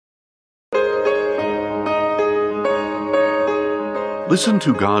Listen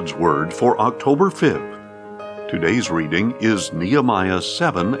to God's Word for October 5th. Today's reading is Nehemiah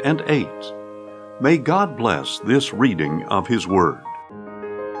 7 and 8. May God bless this reading of His Word.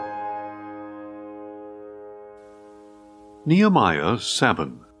 Nehemiah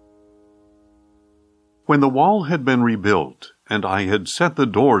 7. When the wall had been rebuilt, and I had set the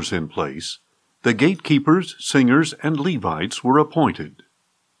doors in place, the gatekeepers, singers, and Levites were appointed.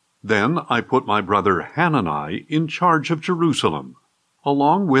 Then I put my brother Hanani in charge of Jerusalem,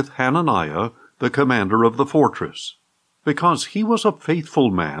 along with Hananiah, the commander of the fortress, because he was a faithful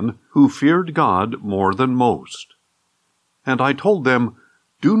man who feared God more than most. And I told them,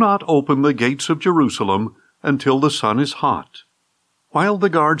 "Do not open the gates of Jerusalem until the sun is hot. While the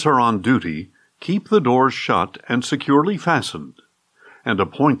guards are on duty, keep the doors shut and securely fastened, and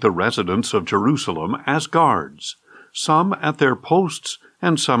appoint the residents of Jerusalem as guards, some at their posts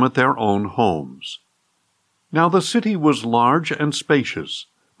and some at their own homes." Now the city was large and spacious,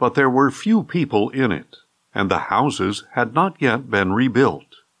 but there were few people in it, and the houses had not yet been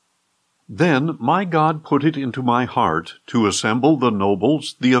rebuilt. Then my God put it into my heart to assemble the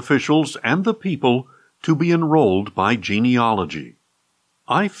nobles, the officials, and the people to be enrolled by genealogy.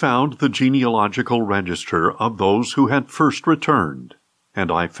 I found the genealogical register of those who had first returned,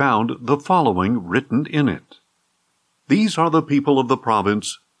 and I found the following written in it. These are the people of the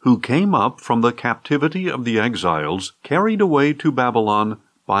province who came up from the captivity of the exiles carried away to Babylon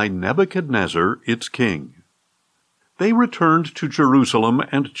by Nebuchadnezzar its king. They returned to Jerusalem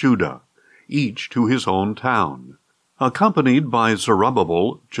and Judah, each to his own town, accompanied by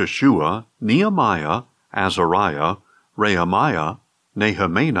Zerubbabel, Jeshua, Nehemiah, Azariah, Rehemiah,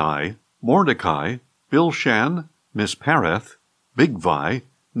 Nehemani, Mordecai, Bilshan, Mispereth, Bigvai,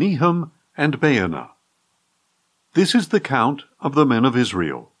 Nehum, and Baanah. This is the count of the men of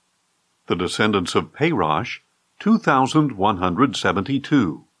Israel. The descendants of Parosh,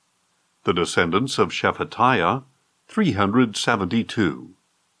 2,172. The descendants of Shephatiah, 372.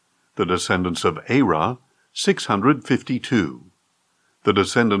 The descendants of Arah, 652. The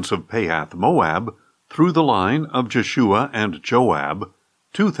descendants of Pahath-Moab, through the line of Jeshua and Joab,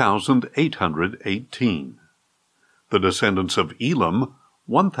 2,818. The descendants of Elam,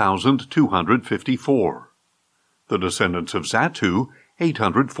 1,254. The descendants of Zattu,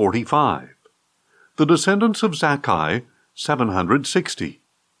 845. The descendants of Zakkai, 760.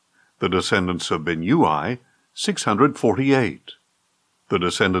 The descendants of Binnui, 648. The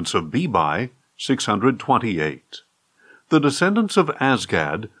descendants of Bebai, 628. The descendants of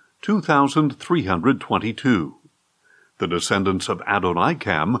Azgad, 2,322. The descendants of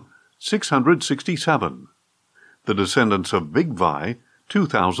Adonikam, 667. The descendants of Bigvai,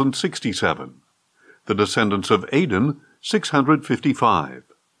 2,067. The descendants of Adin, 655.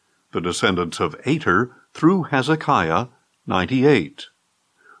 The descendants of Ater, through Hezekiah, 98.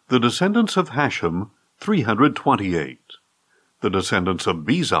 The descendants of Hashem, 328. The descendants of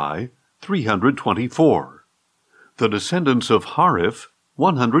Bezai, 324. The descendants of Hariph,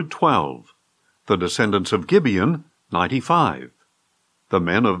 112. The descendants of Gibeon, 95. The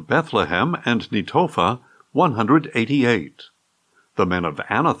men of Bethlehem and Netophah, 188. The men of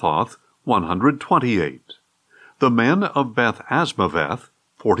Anathoth, 128. The men of Beth Asmaveth,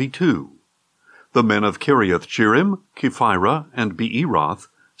 42. The men of Kiriath-Jearim, Kephirah, and Beeroth,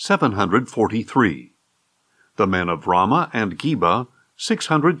 743. The men of Ramah and Geba,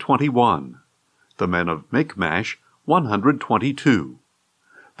 621. The men of Michmash, 122.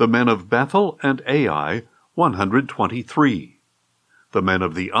 The men of Bethel and Ai, 123. The men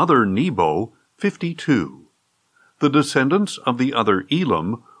of the other Nebo, 52. The descendants of the other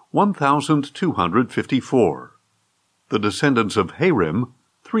Elam, 1,254. The descendants of Harim,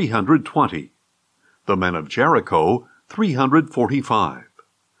 320. The men of Jericho, 345.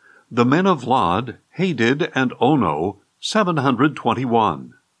 The men of Lod, Hadid, and Ono,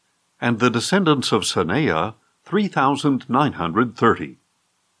 721. And the descendants of Saneiah, 3,930.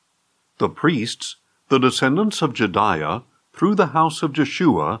 The priests, the descendants of Jediah, through the house of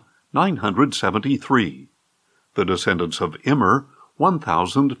Jeshua, 973. The descendants of Immer,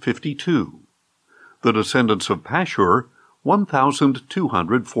 1,052. The descendants of Pashur,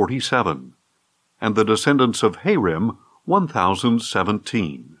 1,247. And the descendants of Harim,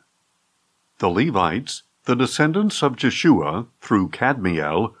 1,017. The Levites, the descendants of Jeshua, through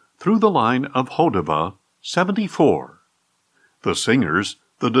Kadmiel, through the line of Hodavah, 74. The singers,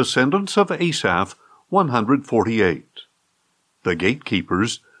 the descendants of Asaph, 148. The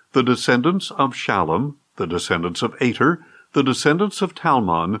gatekeepers, the descendants of Shallum, the descendants of Ater, the descendants of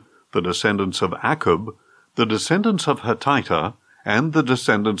Talmon, the descendants of Akub, the descendants of Hatita, and the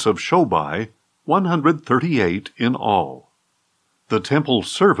descendants of Shobai, 138 in all. The temple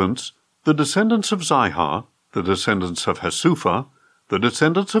servants, the descendants of Zihah, the descendants of Hasupha, the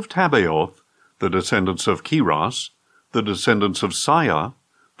descendants of Tabaoth, the descendants of Keros, the descendants of Siah,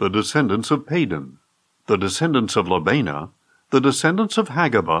 the descendants of Padon, the descendants of Labana, the descendants of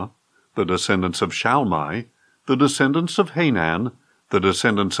Hagabah, the descendants of Shalmai, the descendants of Hanan, the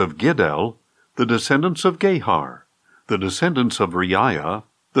descendants of Giddel, the descendants of Gehar, the descendants of Reiah,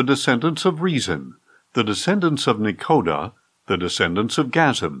 the descendants of Rezin, the descendants of Nekoda, the descendants of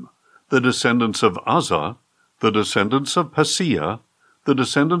Gazim, the descendants of Uzzah, the descendants of Paseah, the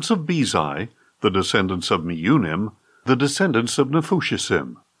descendants of Bezai, the descendants of Meunim, the descendants of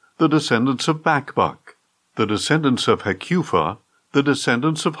Nephushim, the descendants of Bakbuk, the descendants of Hakupha, the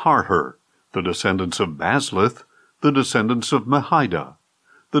descendants of Harher, the descendants of Baslith, the descendants of Mehida,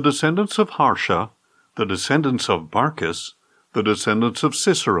 the descendants of Harsha, the descendants of Barkis, the descendants of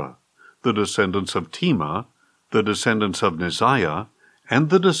Sisera, the descendants of Tema, the descendants of Neziah, and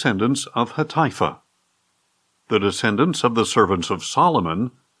the descendants of Hatipha. The descendants of the servants of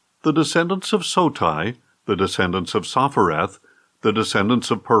Solomon, the descendants of Sotai, the descendants of Sophereth, the descendants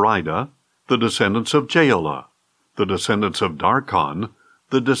of Perida, the descendants of Jaala, the descendants of Darkon,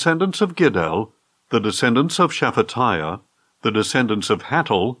 the descendants of Giddel, the descendants of Shephatiah, the descendants of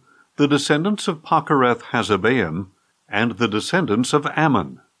Hattil, the descendants of Pochereth Hazabaim, and the descendants of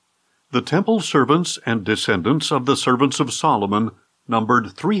Ammon. The temple servants and descendants of the servants of Solomon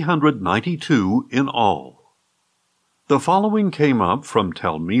numbered 392 in all. The following came up from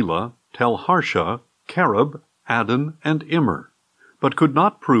Tel Melah, Tel Harsha, Kerub, Adon, and Immer, but could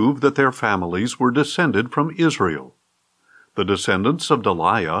not prove that their families were descended from Israel. The descendants of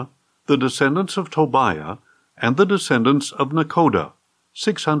Deliah, the descendants of Tobiah, and the descendants of Nekoda,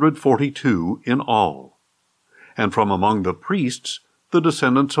 642 in all. And from among the priests, the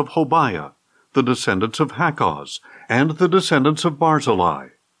descendants of Hobaiah, the descendants of Hakkoz, and the descendants of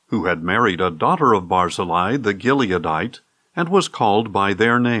Barzillai, who had married a daughter of Barzillai the Gileadite, and was called by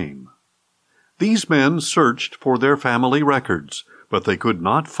their name. These men searched for their family records, but they could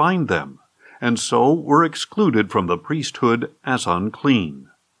not find them, and so were excluded from the priesthood as unclean.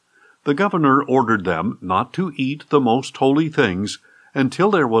 The governor ordered them not to eat the most holy things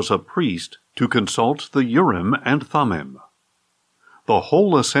until there was a priest to consult the Urim and Thummim. The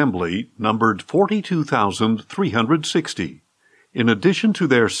whole assembly numbered 42,360, in addition to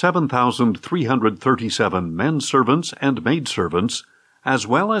their 7,337 men servants and maidservants, as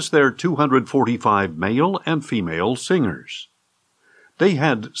well as their 245 male and female singers. They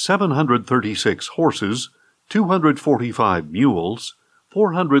had 736 horses, 245 mules,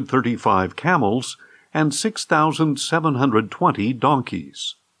 435 camels, and 6,720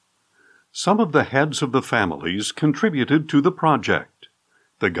 donkeys. Some of the heads of the families contributed to the project.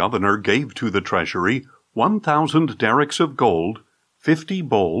 The governor gave to the treasury 1,000 derricks of gold, 50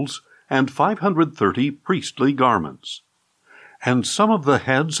 bowls, and 530 priestly garments. And some of the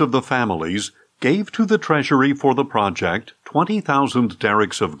heads of the families gave to the treasury for the project 20,000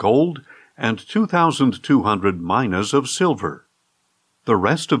 derricks of gold and 2,200 minas of silver. The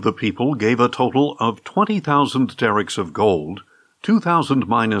rest of the people gave a total of 20,000 derricks of gold, 2,000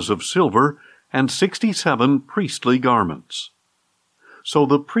 minas of silver, and 67 priestly garments. So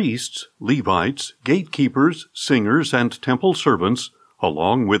the priests, Levites, gatekeepers, singers, and temple servants,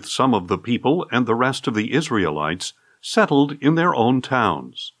 along with some of the people and the rest of the Israelites, settled in their own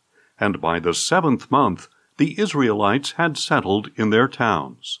towns. And by the 7th month, the Israelites had settled in their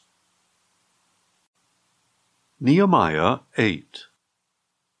towns. Nehemiah 8.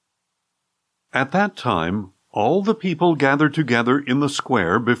 At that time, all the people gathered together in the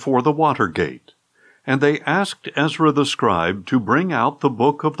square before the water gate, and they asked Ezra the scribe to bring out the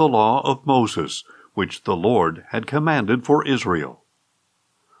book of the law of Moses, which the Lord had commanded for Israel.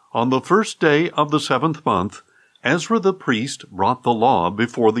 On the first day of the 7th month, Ezra the priest brought the law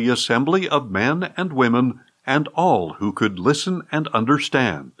before the assembly of men and women and all who could listen and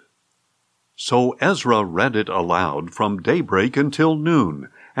understand. So Ezra read it aloud from daybreak until noon,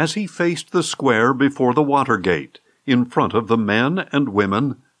 as he faced the square before the water gate, in front of the men and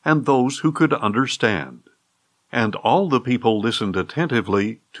women and those who could understand. And all the people listened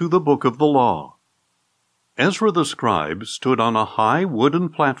attentively to the book of the law. Ezra the scribe stood on a high wooden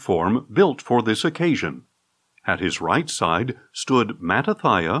platform built for this occasion. At his right side stood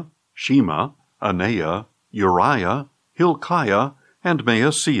Mattithiah, Shema, Anaiah, Uriah, Hilkiah, and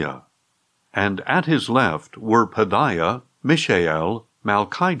Maaseiah. And at his left were Pedaiah, Mishael,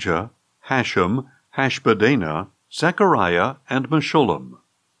 Malchijah, Hashem, Hashbaddanah, Zechariah, and Meshullam.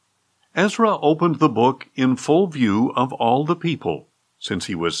 Ezra opened the book in full view of all the people, since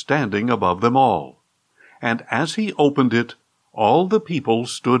he was standing above them all. And as he opened it, all the people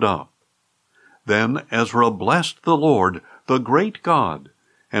stood up. Then Ezra blessed the Lord, the great God,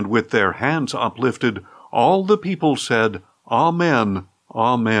 and with their hands uplifted, all the people said, Amen,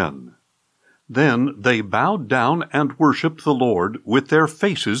 Amen. Then they bowed down and worshipped the Lord with their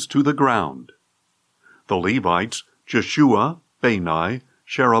faces to the ground. The Levites, Jeshua, Bani,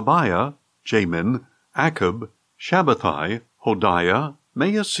 Sherebiah, Jamin, Akkub, Shabbathai, Hodiah,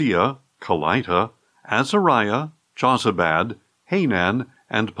 Maaseiah, Kelita, Azariah, Jozabad, Hanan,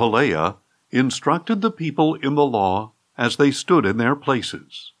 and Pelaiah, instructed the people in the law as they stood in their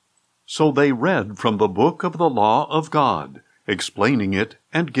places. So they read from the book of the law of God, explaining it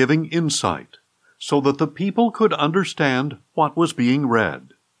and giving insight, so that the people could understand what was being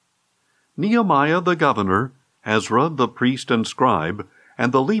read. Nehemiah the governor, Ezra the priest and scribe,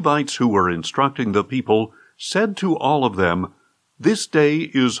 and the Levites who were instructing the people said to all of them, This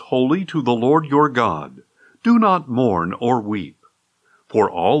day is holy to the Lord your God. Do not mourn or weep. For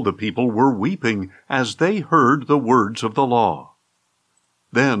all the people were weeping as they heard the words of the law.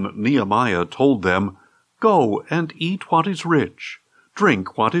 Then Nehemiah told them, Go and eat what is rich,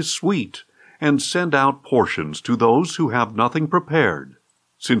 drink what is sweet, and send out portions to those who have nothing prepared,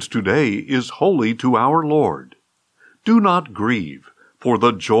 since today is holy to our Lord. Do not grieve, for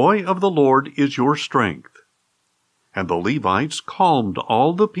the joy of the Lord is your strength. And the Levites calmed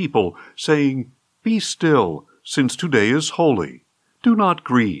all the people, saying, Be still, since today is holy. Do not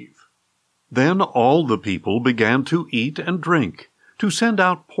grieve. Then all the people began to eat and drink, to send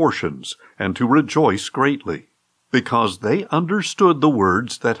out portions, and to rejoice greatly, because they understood the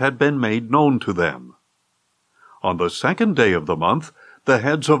words that had been made known to them. On the second day of the month, the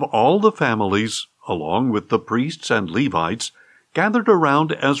heads of all the families, along with the priests and Levites, gathered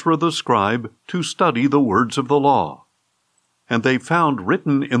around Ezra the scribe to study the words of the law. And they found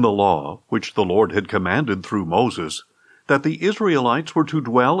written in the law, which the Lord had commanded through Moses, that the Israelites were to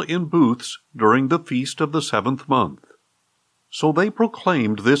dwell in booths during the feast of the 7th month. So they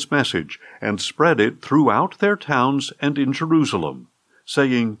proclaimed this message and spread it throughout their towns and in Jerusalem,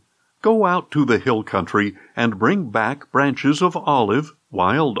 saying, Go out to the hill country and bring back branches of olive,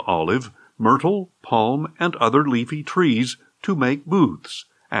 wild olive, myrtle, palm, and other leafy trees to make booths,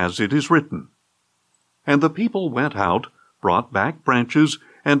 as it is written. And the people went out, brought back branches,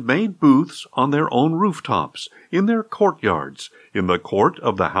 and made booths on their own rooftops, in their courtyards, in the court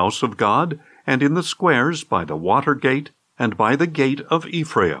of the house of God, and in the squares by the water gate, and by the gate of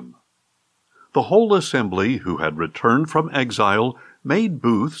Ephraim. The whole assembly who had returned from exile made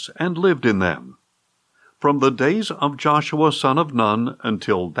booths and lived in them. From the days of Joshua son of Nun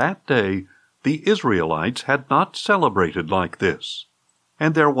until that day, the Israelites had not celebrated like this,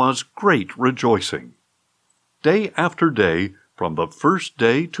 and there was great rejoicing. Day after day, from the first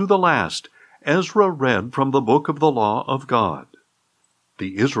day to the last, Ezra read from the book of the law of God.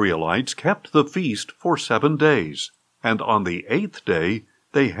 The Israelites kept the feast for 7 days, and on the 8th day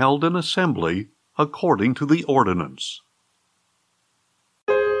they held an assembly according to the ordinance.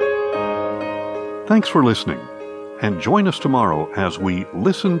 Thanks for listening, and join us tomorrow as we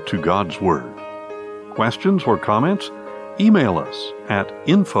listen to God's Word. Questions or comments? Email us at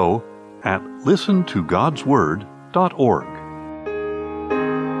info@listentogodsword.org.